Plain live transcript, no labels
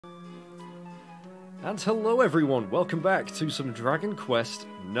And hello everyone, welcome back to some Dragon Quest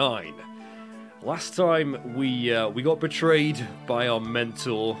IX. Last time we got betrayed by our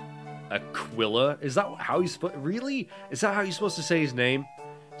mentor, Aquila. Is that how he's really? Is that how you're supposed to say his name?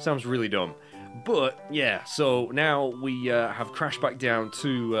 Sounds really dumb. But yeah, so now we have crashed back down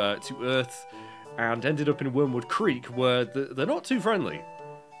to Earth and ended up in Wormwood Creek, where they're not too friendly.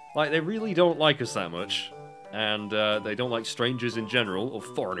 Like, they really don't like us that much, and they don't like strangers in general, or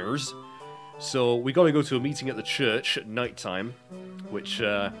foreigners. So we got to go to a meeting at the church at night time, which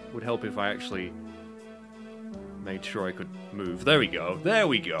would help if I actually made sure I could move. There we go. There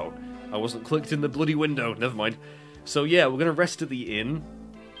we go. I wasn't clicked in the bloody window. Never mind. So yeah, we're gonna rest at the inn,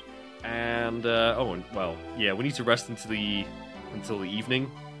 and well, yeah, we need to rest until the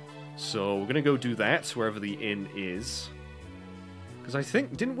evening. So we're gonna go do that wherever the inn is, because I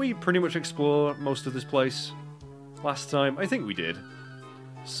think, didn't we pretty much explore most of this place last time? I think we did.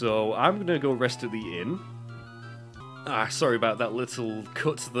 So I'm gonna go rest at the inn. Sorry about that little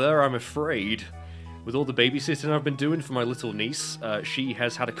cut there, I'm afraid. With all the babysitting I've been doing for my little niece, she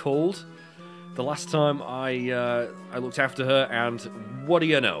has had a cold. The last time I looked after her, and what do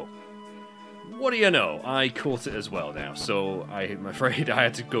you know? What do you know? I caught it as well now, so I'm afraid I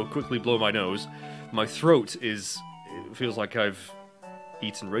had to go quickly blow my nose. My throat it feels like I've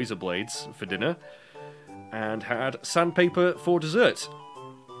eaten razor blades for dinner, and had sandpaper for dessert.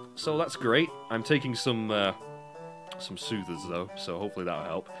 So that's great. I'm taking some soothers though, so hopefully that'll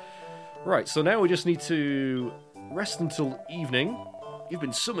help. Right, so now we just need to rest until evening. You've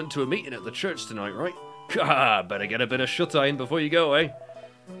been summoned to a meeting at the church tonight, right? Haha, better get a bit of shut-eye in before you go, eh?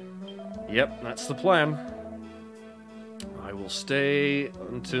 Yep, that's the plan. I will stay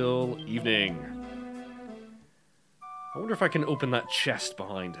until evening. I wonder if I can open that chest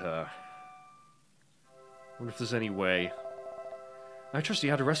behind her. I wonder if there's any way. I trust you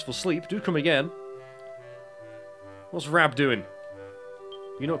had a restful sleep. Do come again. What's Rab doing?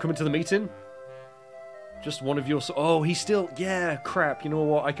 You not coming to the meeting? Just one of your... Oh, he's still... Yeah, crap. You know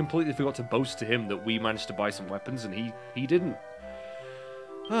what? I completely forgot to boast to him that we managed to buy some weapons, and he didn't.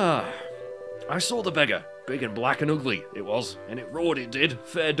 I saw the beggar. Big and black and ugly, it was. And it roared, it did.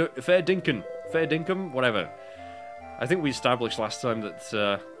 Fair dinkum. Fair dinkum? Whatever. I think we established last time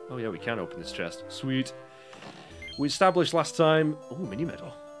that... Oh, yeah, we can open this chest. Sweet. We established last time... Oh, mini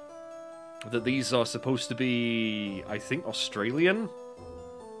medal. That these are supposed to be, I think, Australian?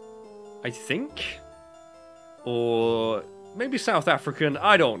 I think? Or maybe South African?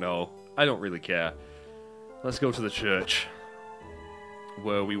 I don't know. I don't really care. Let's go to the church,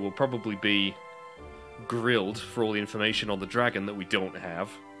 where we will probably be grilled for all the information on the dragon that we don't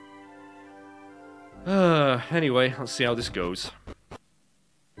have. Anyway, let's see how this goes.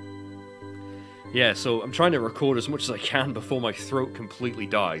 Yeah, so I'm trying to record as much as I can before my throat completely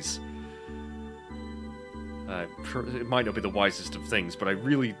dies. It might not be the wisest of things, but I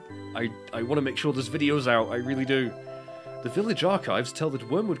want to make sure there's videos out, I really do. The village archives tell that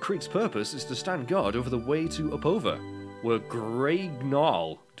Wormwood Creek's purpose is to stand guard over the way to Upova, where Grey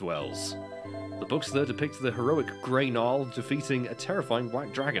Gnarl dwells. The books there depict the heroic Grey Gnarl defeating a terrifying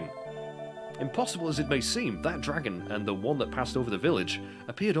black dragon. Impossible as it may seem, that dragon and the one that passed over the village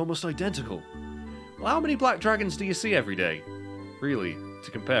appeared almost identical. Well, how many black dragons do you see every day? Really,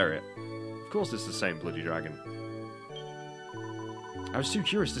 to compare it. Of course it's the same bloody dragon. I was too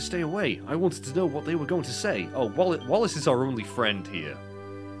curious to stay away. I wanted to know what they were going to say. Oh, Wallace is our only friend here.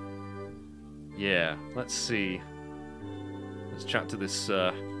 Yeah, let's see. Let's chat to this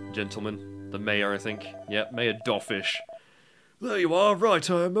gentleman. The mayor, I think. Yep, Mayor Doffish. There you are. Right,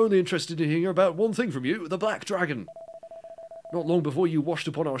 I'm only interested in hearing about one thing from you, the black dragon. Not long before you washed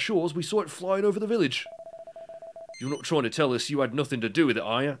upon our shores, we saw it flying over the village. You're not trying to tell us you had nothing to do with it,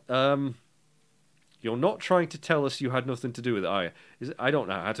 are you? You're not trying to tell us you had nothing to do with it, are you? I don't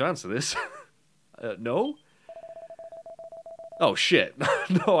know how to answer this. No? Oh, shit.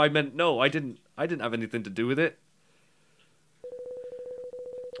 No, I meant no, I didn't have anything to do with it.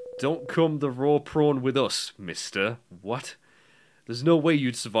 Don't come the raw prawn with us, mister. What? There's no way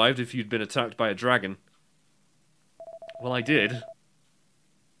you'd survived if you'd been attacked by a dragon. Well, I did.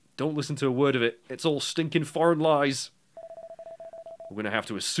 Don't listen to a word of it. It's all stinking foreign lies. We're going to have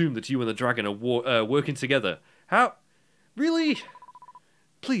to assume that you and the dragon are working together. How? Really?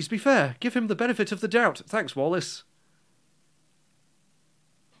 Please, be fair. Give him the benefit of the doubt. Thanks, Wallace.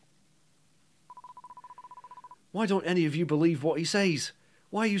 Why don't any of you believe what he says?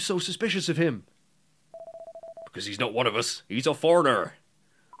 Why are you so suspicious of him? Because he's not one of us. He's a foreigner.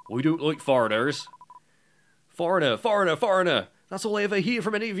 We don't like foreigners. Foreigner, foreigner, foreigner. That's all I ever hear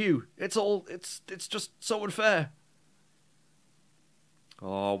from any of you. It's just so unfair.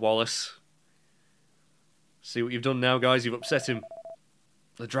 Oh, Wallace. See what you've done now, guys? You've upset him.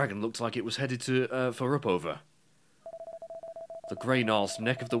 The dragon looked like it was headed to for Upover. The Grey Gnarl's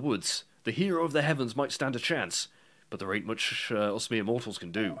neck of the woods. The hero of the heavens might stand a chance, but there ain't much us mere mortals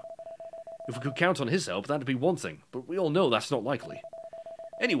can do. If we could count on his help, that'd be one thing, but we all know that's not likely.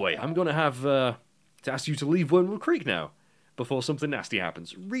 Anyway, I'm gonna have to ask you to leave Wormwood Creek now, before something nasty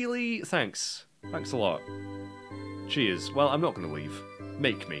happens. Really? Thanks. Thanks a lot. Cheers. Well, I'm not gonna leave.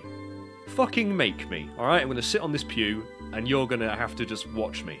 Make me. Fucking make me. Alright, I'm gonna sit on this pew, and you're gonna have to just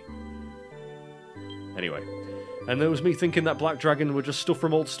watch me. Anyway. And there was me thinking that Black Dragon were just stuff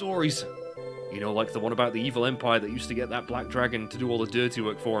from old stories. You know, like the one about the evil empire that used to get that Black Dragon to do all the dirty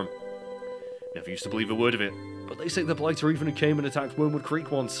work for him. Never used to believe a word of it, but they say the Blighter even came and attacked Wormwood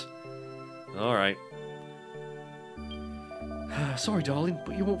Creek once. Alright. Sorry, darling,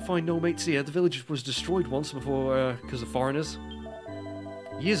 but you won't find no mates here. The village was destroyed once before, because of foreigners.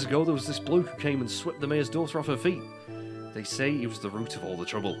 Years ago, there was this bloke who came and swept the mayor's daughter off her feet. They say he was the root of all the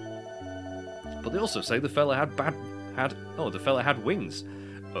trouble. But they also say the fella the fella had wings.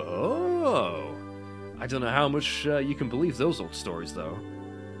 Oh! I don't know how much you can believe those old stories, though.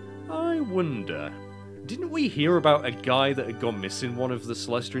 I wonder... Didn't we hear about a guy that had gone missing, one of the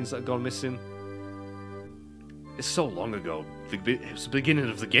Celestrians that had gone missing? It's so long ago. It was the beginning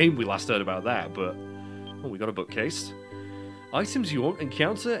of the game we last heard about that, but... Oh, we got a bookcase. Items you won't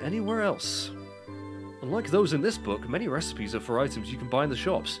encounter anywhere else. Unlike those in this book, many recipes are for items you can buy in the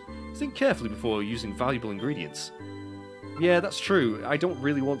shops. Think carefully before using valuable ingredients. Yeah, that's true. I don't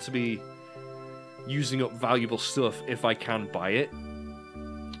really want to be using up valuable stuff if I can buy it.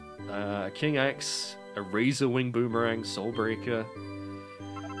 A King Axe, a Razor Wing Boomerang, Soulbreaker,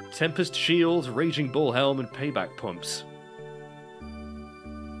 Tempest Shield, Raging Bull Helm, and Payback Pumps.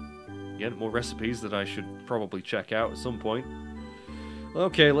 Again, more recipes that I should probably check out at some point.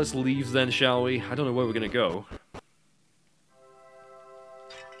 Okay, let's leave then, shall we? I don't know where we're going to go.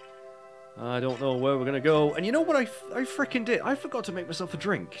 I don't know where we're going to go. And you know what I frickin' did? I forgot to make myself a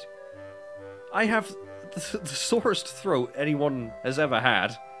drink. I have the sorest throat anyone has ever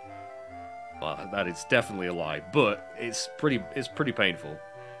had. Well, that is definitely a lie, but it's pretty painful.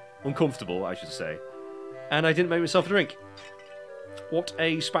 Uncomfortable, I should say. And I didn't make myself a drink. What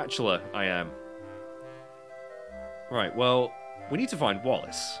a spatula I am. Right, well, we need to find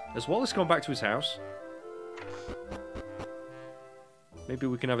Wallace. Has Wallace gone back to his house? Maybe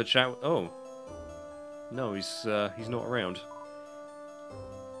we can have a chat. Oh. No, he's not around.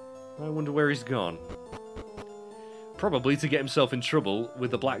 I wonder where he's gone. Probably to get himself in trouble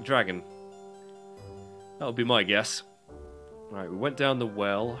with the Black Dragon. That would be my guess. Right, we went down the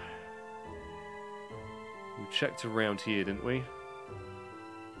well. We checked around here, didn't we?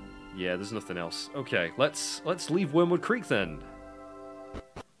 Yeah, there's nothing else. Okay, let's leave Wormwood Creek then.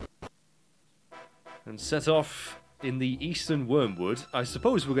 And set off in the eastern Wormwood. I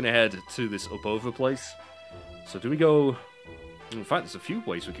suppose we're going to head to this Upover place. So do we go... In fact, there's a few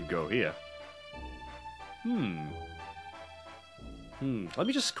ways we could go here. Let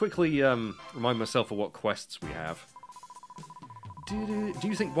me just quickly remind myself of what quests we have. Do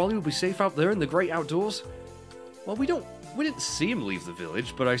you think Wally will be safe out there in the great outdoors? Well, we didn't see him leave the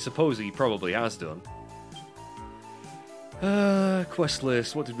village, but I suppose he probably has done. Quest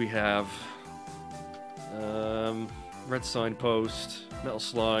list, what did we have? Red signpost, metal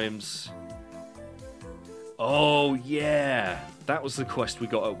slimes. Oh, yeah! That was the quest we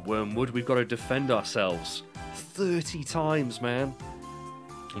got at Wormwood. We've got to defend ourselves 30 times, man.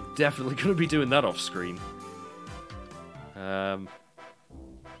 I'm definitely going to be doing that off screen.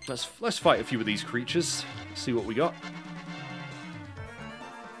 Let's fight a few of these creatures. See what we got.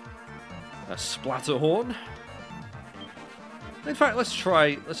 A Splatterhorn. In fact, let's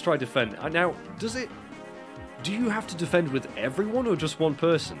try defend. Now, do you have to defend with everyone or just one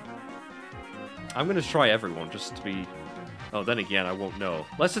person? I'm going to try everyone just to be... Oh, then again, I won't know.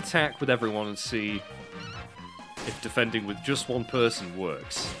 Let's attack with everyone and see if defending with just one person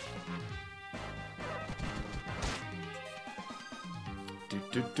works.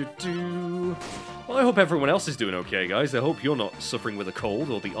 Well, I hope everyone else is doing okay, guys. I hope you're not suffering with a cold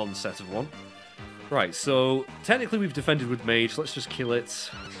or the onset of one. Right, so technically we've defended with mage. Let's just kill it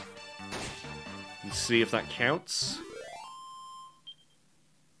and see if that counts.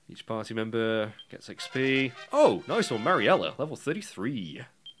 Each party member gets XP. Oh, nice one, Mariella, level 33.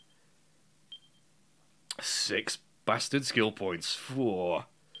 6 bastard skill points. Whoa.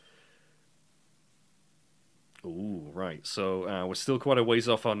 Ooh, right. So we're still quite a ways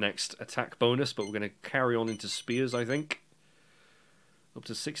off our next attack bonus, but we're going to carry on into spears, I think. Up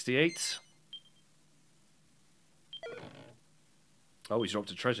to 68. Oh, he's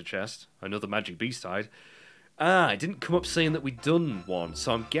dropped a treasure chest. Another magic beast hide. Ah, it didn't come up saying that we'd done one,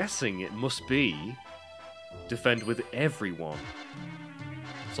 so I'm guessing it must be defend with everyone.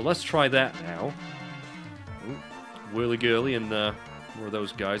 So let's try that now. Whirly Girly and more of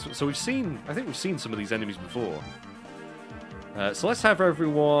those guys. So we've seen, I think we've seen some of these enemies before. So let's have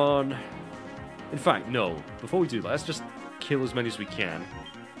everyone... In fact, no. Before we do that, let's just kill as many as we can.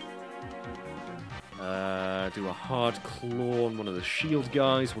 Do a hard claw on one of the shield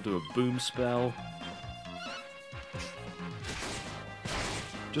guys. We'll do a boom spell.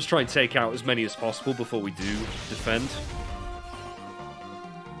 Just try and take out as many as possible before we do defend.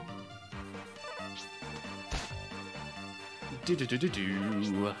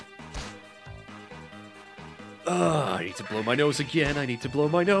 I need to blow my nose again. I need to blow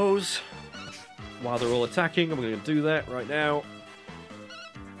my nose. While they're all attacking, I'm going to do that right now.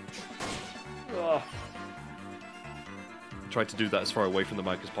 Ugh. Tried to do that as far away from the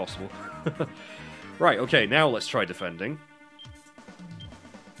mic as possible. Right, okay, now let's try defending.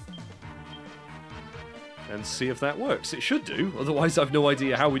 And see if that works. It should do, otherwise I've no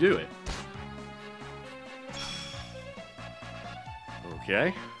idea how we do it.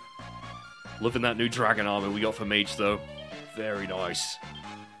 Okay. Loving that new dragon armor we got for Mage, though. Very nice.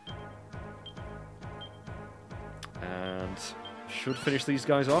 And should finish these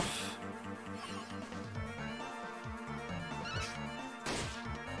guys off.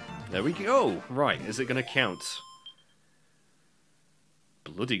 There we go. Right, is it going to count?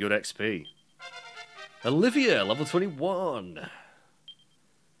 Bloody good XP. Olivia, level 21.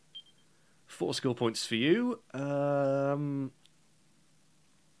 4 skill points for you.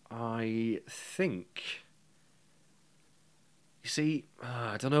 I think... You see,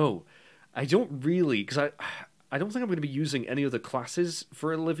 I don't know. I don't really... Because I don't think I'm going to be using any other classes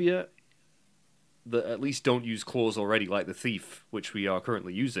for Olivia that at least don't use claws already, like the Thief, which we are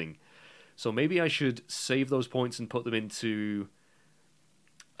currently using. So maybe I should save those points and put them into...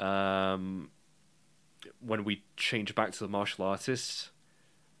 when we change back to the martial artist.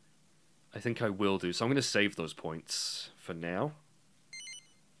 I think I will do. So I'm going to save those points for now.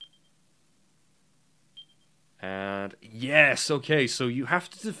 And yes, okay, so you have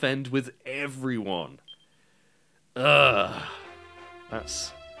to defend with everyone. Ugh.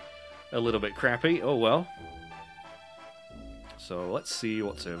 That's a little bit crappy. Oh well. So let's see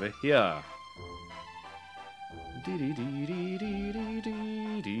what's over here. Because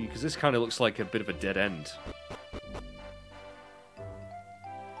this kind of looks like a bit of a dead end.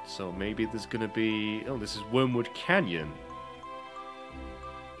 So maybe there's going to be... Oh, this is Wormwood Canyon.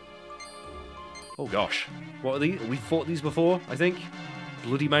 Oh gosh. What are these? We fought these before, I think?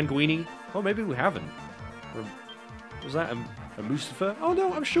 Bloody Manguini? Oh, maybe we haven't. Or, was that a Mustafa? Oh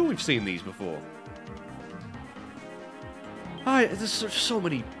no, I'm sure we've seen these before. There's so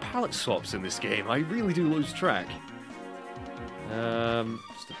many palette swaps in this game. I really do lose track.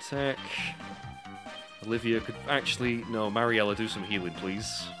 Just attack. Olivia could actually... No, Mariella, do some healing, please.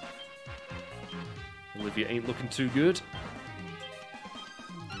 Olivia ain't looking too good.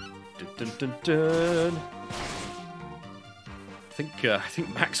 Dun, dun, dun, dun. I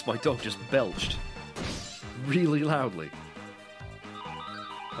think Max, my dog, just belched really loudly.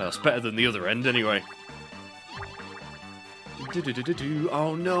 Well, it's better than the other end, anyway.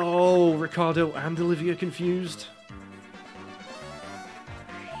 Oh no! Ricardo and Olivia confused.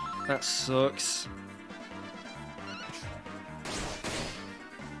 That sucks.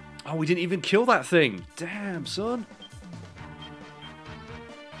 Oh, we didn't even kill that thing! Damn, son!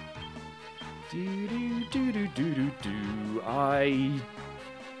 I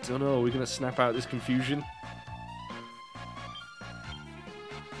don't know, we're gonna snap out this confusion.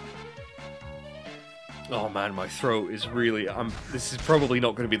 Oh man, my throat is really... this is probably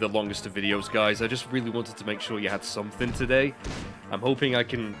not going to be the longest of videos, guys. I just really wanted to make sure you had something today. I'm hoping I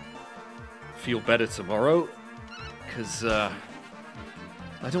can feel better tomorrow, because I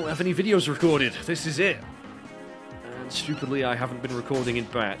don't have any videos recorded. This is it. And stupidly, I haven't been recording in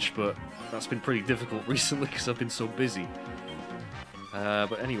batch, but that's been pretty difficult recently because I've been so busy.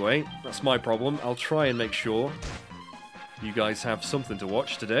 But anyway, that's my problem. I'll try and make sure you guys have something to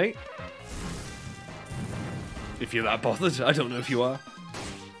watch today. If you're that bothered, I don't know if you are.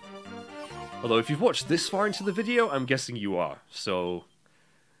 Although if you've watched this far into the video, I'm guessing you are. So,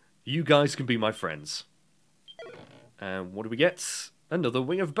 you guys can be my friends. And what do we get? Another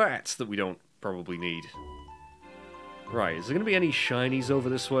Wing of Bats that we don't probably need. Right, is there going to be any shinies over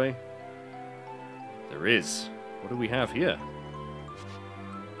this way? There is. What do we have here?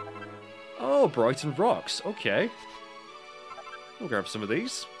 Oh, Brighton Rocks. Okay. We'll grab some of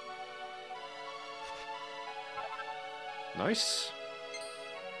these. Nice.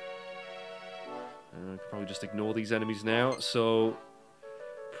 I can probably just ignore these enemies now. So,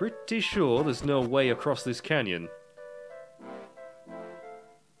 pretty sure there's no way across this canyon.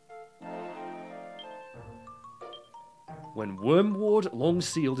 When Wormwood long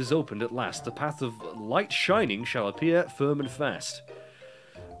sealed is opened at last, the path of light shining shall appear firm and fast.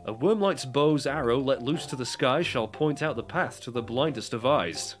 A Wormlight's bow's arrow let loose to the sky shall point out the path to the blindest of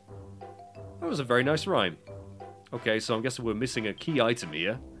eyes. That was a very nice rhyme. Okay, so I'm guessing we're missing a key item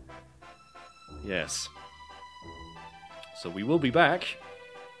here. Yes. So we will be back.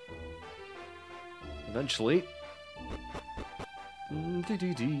 Eventually.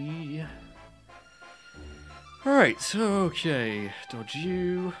 Alright, okay. Dodge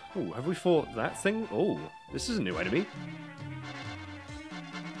you. Oh, have we fought that thing? Oh, this is a new enemy.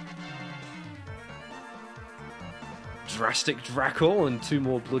 Drastic Drakor and 2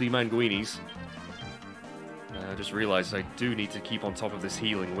 more bloody Manguinis. I just realised I do need to keep on top of this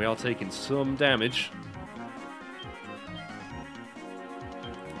healing. We are taking some damage.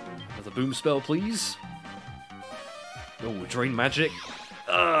 Another boom spell, please. Oh, drain magic.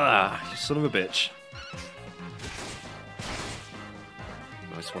 Ah, you son of a bitch.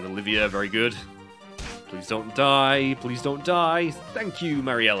 Nice one, Olivia. Very good. Please don't die. Please don't die. Thank you,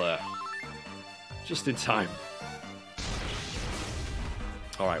 Mariella. Just in time.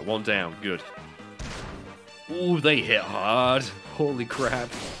 Alright, 1 down. Good. Ooh, they hit hard. Holy crap.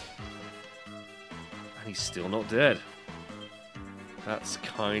 And he's still not dead. That's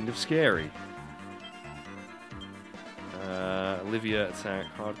kind of scary. Olivia, attack,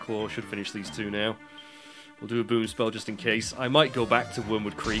 hardcore. Should finish these 2 now. We'll do a boom spell just in case. I might go back to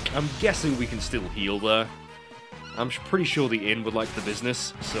Wormwood Creek. I'm guessing we can still heal there. I'm pretty sure the inn would like the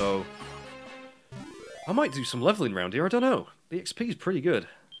business, so... I might do some leveling round here, I don't know. The XP is pretty good.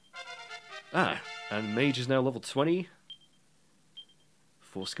 Ah, and Mage is now level 20.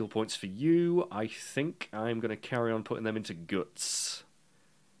 4 skill points for you. I think I'm going to carry on putting them into Guts.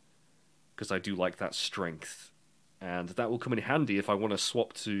 Because I do like that strength. And that will come in handy if I want to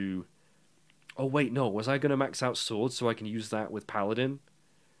swap to... Oh, wait, no. Was I going to max out Swords so I can use that with Paladin?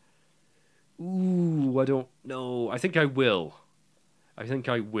 Ooh, I don't know. I think I will. I think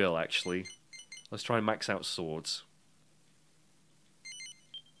I will, actually. Let's try and max out Swords.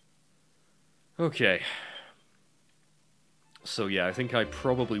 Okay. So, yeah, I think I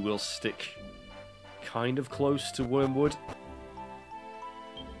probably will stick kind of close to Wormwood.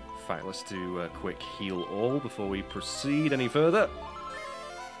 In fact, let's do a quick heal all before we proceed any further.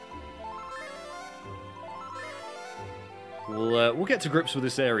 We'll get to grips with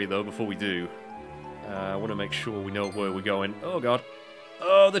this area, though, before we do. I want to make sure we know where we're going. Oh, God.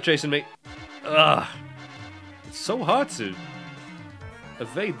 Oh, they're chasing me. Ugh. It's so hard to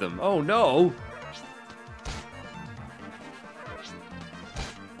evade them. Oh, no.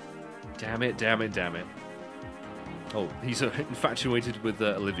 Damn it, damn it, damn it. Oh, he's infatuated with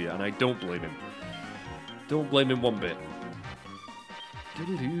Olivia, and I don't blame him. Don't blame him one bit.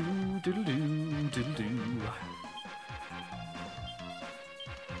 Diddle-doo, diddle-doo, diddle-doo.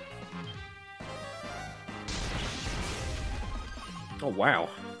 Oh, wow.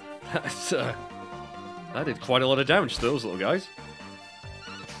 That's, that did quite a lot of damage to those little guys.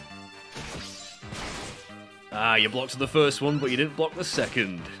 Ah, you blocked the first one, but you didn't block the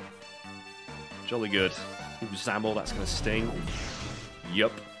second. Jolly good. Ooh, Zamel, that's going to sting.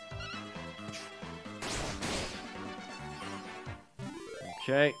 Yup.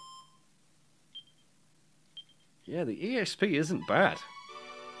 Okay. Yeah, the EXP isn't bad.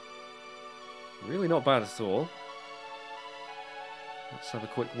 Really not bad at all. Let's have a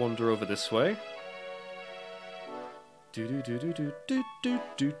quick wander over this way.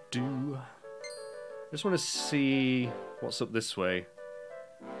 Do-do-do-do-do-do-do-do. I just want to see what's up this way.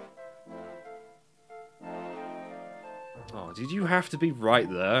 Oh, did you have to be right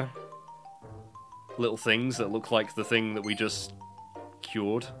there? Little things that look like the thing that we just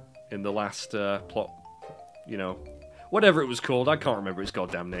cured in the last plot. You know, whatever it was called. I can't remember its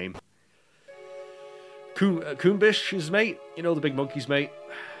goddamn name. Coombish, his mate. You know, the big monkey's mate.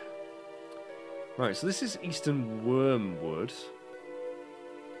 Right, so this is Eastern Wormwood.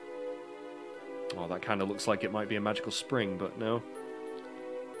 Oh, that kind of looks like it might be a magical spring, but no.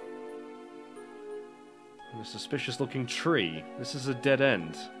 And a suspicious-looking tree. This is a dead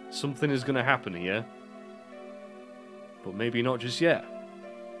end. Something is going to happen here. But maybe not just yet.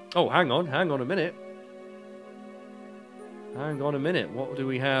 Oh, hang on a minute. Hang on a minute. What do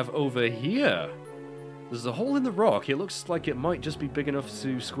we have over here? There's a hole in the rock. It looks like it might just be big enough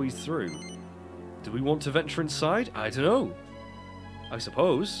to squeeze through. Do we want to venture inside? I don't know. I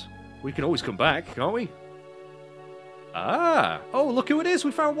suppose. We can always come back, can't we? Ah! Oh, look who it is!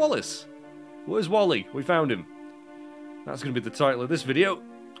 We found Wallace! Where's Wally? We found him. That's going to be the title of this video.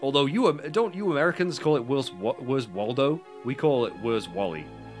 Although don't you Americans call it Where's Waldo? We call it Where's Wally.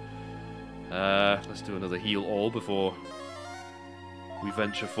 Let's do another heal all before we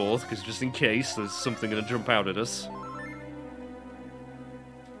venture forth, because just in case there's something going to jump out at us.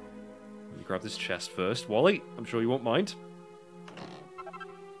 Let me grab this chest first. Wally, I'm sure you won't mind.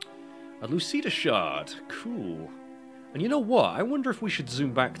 A Lucida shard. Cool. And you know what? I wonder if we should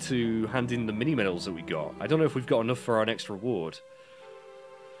zoom back to hand in the mini medals that we got. I don't know if we've got enough for our next reward.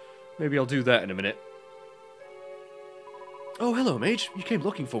 Maybe I'll do that in a minute. Oh, hello, mage. You came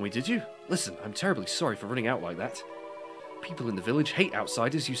looking for me, did you? Listen, I'm terribly sorry for running out like that. People in the village hate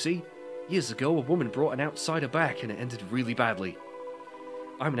outsiders, you see. Years ago, a woman brought an outsider back, and it ended really badly.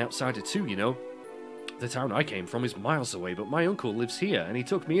 I'm an outsider too, you know. The town I came from is miles away, but my uncle lives here, and he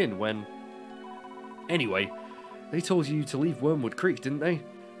took me in when... Anyway... They told you to leave Wormwood Creek, didn't they?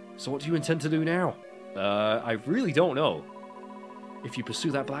 So what do you intend to do now? I really don't know. If you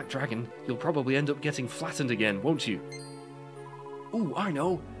pursue that black dragon, you'll probably end up getting flattened again, won't you? Ooh, I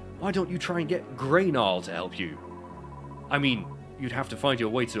know. Why don't you try and get Greynarl to help you? I mean, you'd have to find your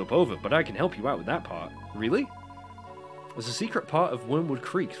way to Upova, but I can help you out with that part. Really? There's a secret part of Wormwood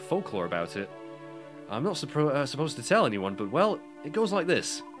Creek folklore about it. I'm not supposed to tell anyone, but well, it goes like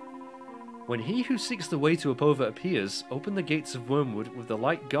this. When he who seeks the way to Upova appears, open the gates of Wormwood with the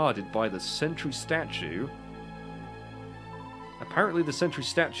light guarded by the sentry statue. Apparently the sentry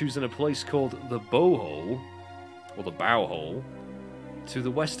statue's in a place called the Bowhole, or the Bowhole, to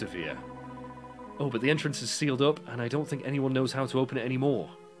the west of here. Oh, but the entrance is sealed up, and I don't think anyone knows how to open it anymore.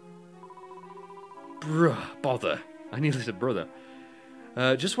 Bruh, bother. I nearly said brother.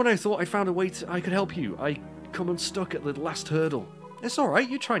 Just when I thought I found a way I could help you, I come unstuck at the last hurdle. It's alright,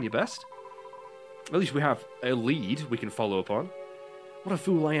 you're trying your best. At least we have a lead we can follow up on. What a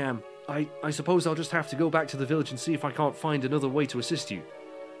fool I am. I suppose I'll just have to go back to the village and see if I can't find another way to assist you.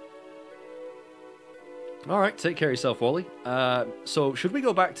 Alright, take care of yourself, Wally. So, should we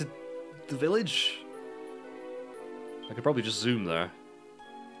go back to the village? I could probably just zoom there.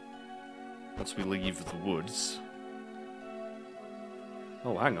 Once we leave the woods.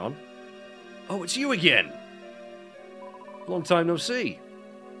 Oh, hang on. Oh, it's you again! Long time no see.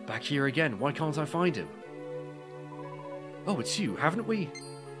 Back here again. Why can't I find him? Oh, it's you. Haven't we?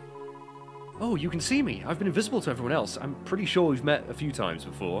 Oh, you can see me. I've been invisible to everyone else. I'm pretty sure we've met a few times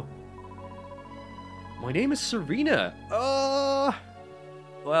before. My name is Serena.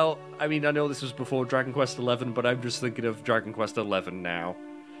 Well, I mean, I know this was before Dragon Quest XI, but I'm just thinking of Dragon Quest XI now.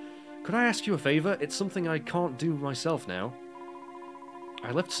 Could I ask you a favor? It's something I can't do myself now.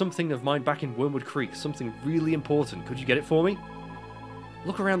 I left something of mine back in Wormwood Creek. Something really important. Could you get it for me?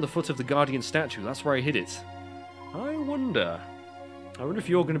 Look around the foot of the Guardian statue. That's where I hid it. I wonder if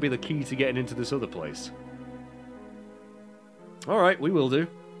you're going to be the key to getting into this other place. Alright, we will do.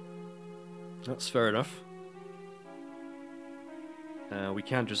 That's fair enough. We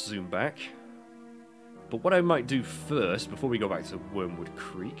can just zoom back. But what I might do first, before we go back to Wormwood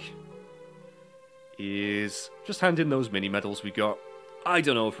Creek, is just hand in those mini medals we got. I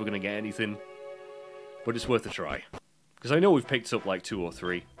don't know if we're going to get anything, but it's worth a try. Because I know we've picked up like 2 or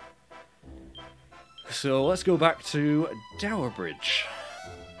 3. So let's go back to Dower Bridge.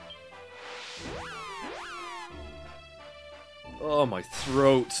 Oh, my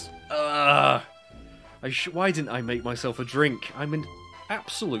throat. Why didn't I make myself a drink? I'm an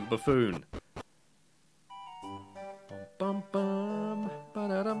absolute buffoon.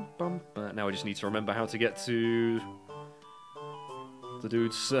 Now I just need to remember how to get to the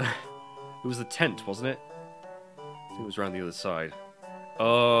dude's... it was the tent, wasn't it? I think it was around the other side.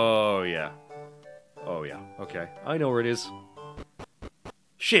 Oh, yeah. Oh, yeah. Okay. I know where it is.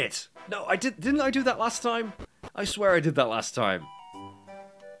 Shit! No, didn't I do that last time? I swear I did that last time.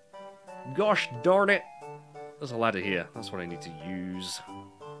 Gosh darn it. There's a ladder here. That's what I need to use.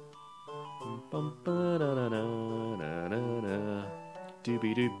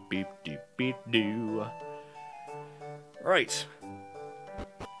 Doobie-doop-beep-doop-beep-doo. Right.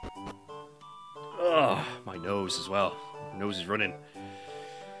 Ugh, my nose as well. My nose is running.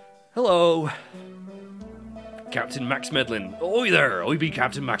 Hello. Captain Max Medlin. Oi there, I be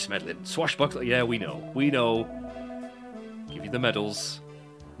Captain Max Medlin. Swashbuckler, yeah, we know. We know. Give you the medals.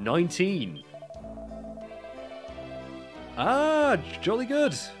 19. Ah, jolly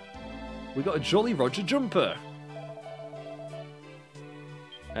good. We got a Jolly Roger jumper.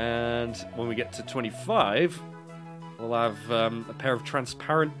 And when we get to 25, we'll have a pair of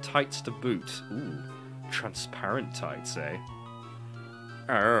transparent tights to boot. Ooh, transparent tights, eh?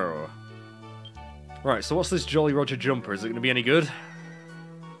 Oh. Right, so what's this Jolly Roger jumper? Is it going to be any good?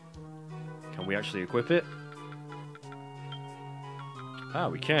 Can we actually equip it? Ah,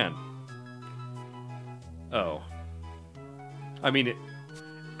 we can. Oh. I mean, it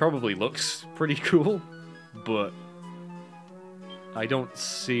probably looks pretty cool, but I don't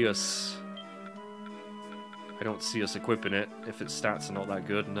see us equipping it if its stats are not that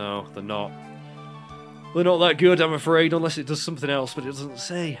good. No, they're not. They're not that good, I'm afraid, unless it does something else, but it doesn't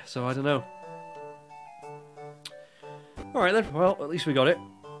say, so I don't know. Alright then, well, at least we got it.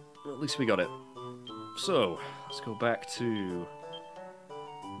 At least we got it. So, let's go back to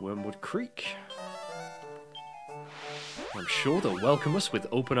Wormwood Creek. I'm sure they'll welcome us with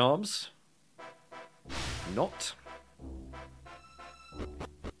open arms. Not.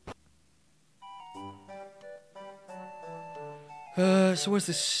 So where's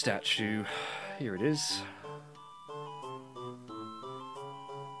this statue? Here it is.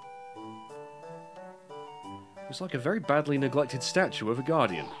 It's like a very badly neglected statue of a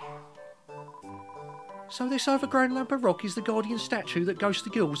guardian. So this overgrown lump of rock is the guardian statue that Ghost the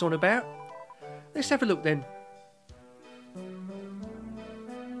Gill was on about? Let's have a look then.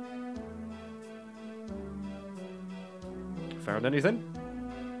 Found anything?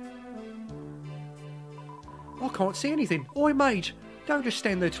 I can't see anything. Oi, mage, don't just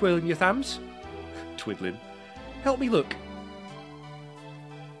stand there twirling your thumbs. Twiddling. Help me look.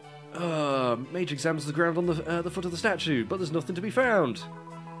 Mage examines the ground on the foot of the statue, but there's nothing to be found.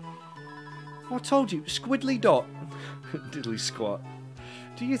 I told you, squiddly dot. Diddly squat.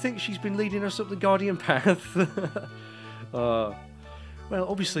 Do you think she's been leading us up the guardian path? Well,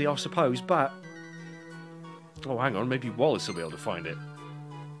 obviously, I suppose, but... Oh, hang on, maybe Wallace will be able to find it.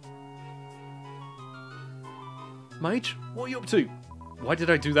 Mage, what are you up to? Why did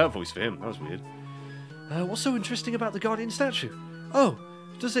I do that voice for him? That was weird. What's so interesting about the guardian statue? Oh,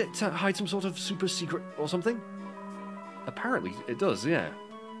 does it hide some sort of super secret or something? Apparently it does, yeah.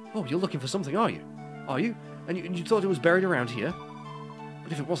 Oh, you're looking for something, are you? Are you? And you thought it was buried around here?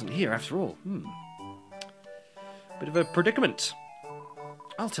 But if it wasn't here after all, Bit of a predicament.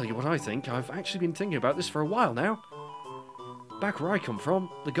 I'll tell you what I think. I've actually been thinking about this for a while now. Back where I come from,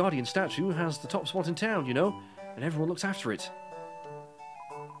 the guardian statue has the top spot in town, you know, and everyone looks after it.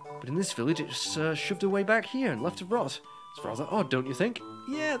 But in this village, it's shoved away back here and left to rot. It's rather odd, don't you think?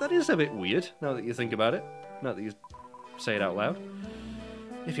 Yeah, that is a bit weird, now that you think about it. Now that you say it out loud.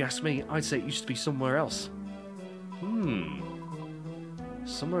 If you ask me, I'd say it used to be somewhere else.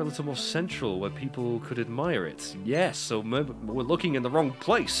 Somewhere a little more central where people could admire it. Yes, so maybe we're looking in the wrong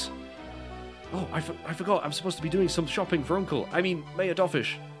place. Oh, I forgot. I'm supposed to be doing some shopping for Uncle. I mean, Mayor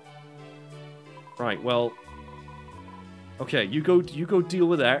Doffish. Right, well... Okay, you go deal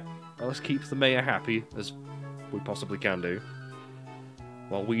with that. Let's keep the mayor happy, as we possibly can do.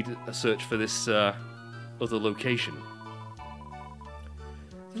 While we search for this other location.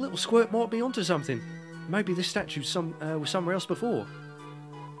 The little squirt might be onto something. Maybe this statue was somewhere else before.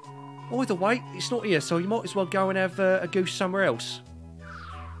 Either way, it's not here, so you might as well go and have a goose somewhere else.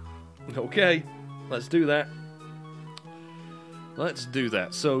 Okay, let's do that. Let's do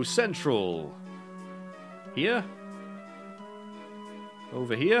that. So, central. Here?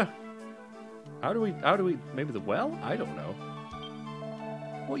 Over here? How do we... Maybe the well? I don't know.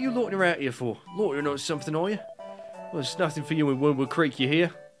 What are you loitering around here for? Loitering on something, are you? Well, there's nothing for you in Wormwood Creek, you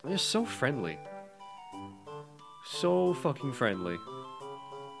hear? They're so friendly. So fucking friendly.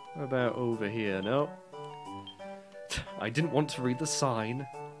 What about over here? No. I didn't want to read the sign.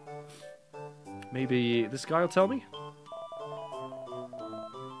 Maybe this guy will tell me?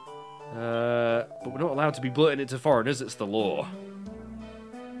 But we're not allowed to be blurting it to foreigners, it's the law.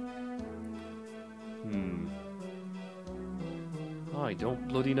 I don't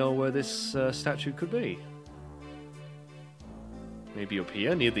bloody know where this statue could be. Maybe up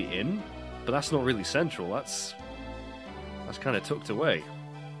here, near the inn? But that's not really central, that's kind of tucked away.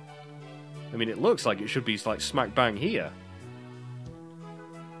 I mean, it looks like it should be like smack bang here.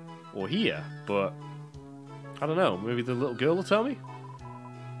 Or here, but... I don't know, maybe the little girl will tell me?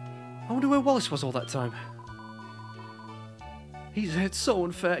 I wonder where Wallace was all that time. It's so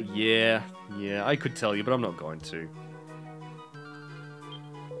unfair. Yeah, I could tell you, but I'm not going to.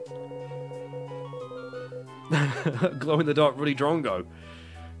 Glow-in-the-dark Ruddy Drongo.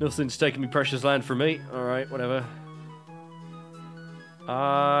 Nothing's taking me precious land from me. Alright, whatever.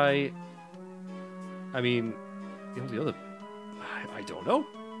 I mean, the other... I don't know.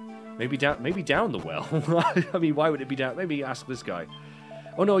 Maybe down the well. I mean, why would it be down? Maybe ask this guy.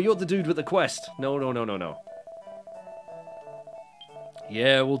 Oh no, you're the dude with the quest. No.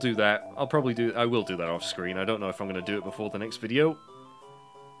 Yeah, we'll do that. I will do that off screen. I don't know if I'm going to do it before the next video.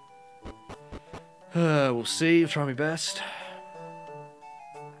 We'll see. I'll try my best.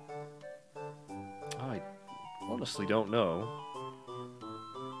 honestly don't know.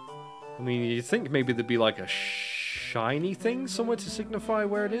 I mean, you'd think maybe there'd be like a shiny thing somewhere to signify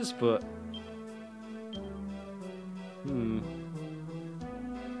where it is, but...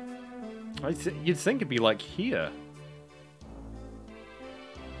 You'd think it'd be like here.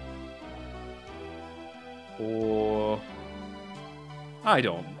 Or... I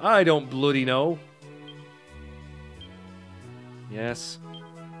don't bloody know. Yes.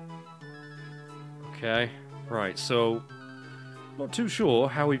 Okay. Right, so... Not too sure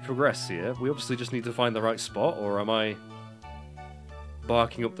how we progress here. We obviously just need to find the right spot, or am I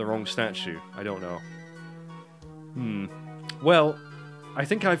barking up the wrong statue? I don't know. Well, I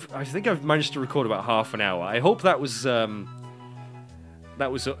think I've managed to record about half an hour. I hope that was a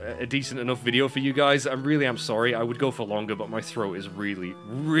decent enough video for you guys. I really am sorry. I would go for longer, but my throat is really,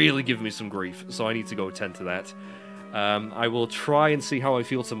 really giving me some grief, so I need to go attend to that. I will try and see how I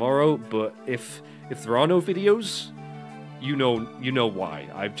feel tomorrow, but if there are no videos, you know why.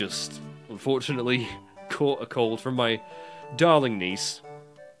 I've just, unfortunately, caught a cold from my darling niece,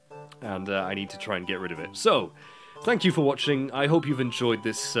 and I need to try and get rid of it. So, thank you for watching. I hope you've enjoyed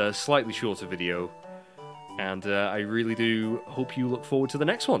this slightly shorter video, and I really do hope you look forward to the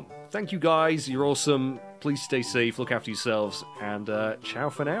next one. Thank you guys, you're awesome. Please stay safe, look after yourselves, and ciao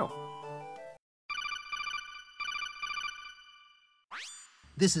for now.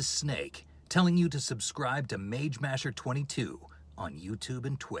 This is Snake, telling you to subscribe to Mage Masher 22 on YouTube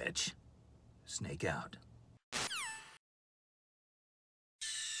and Twitch. Snake out.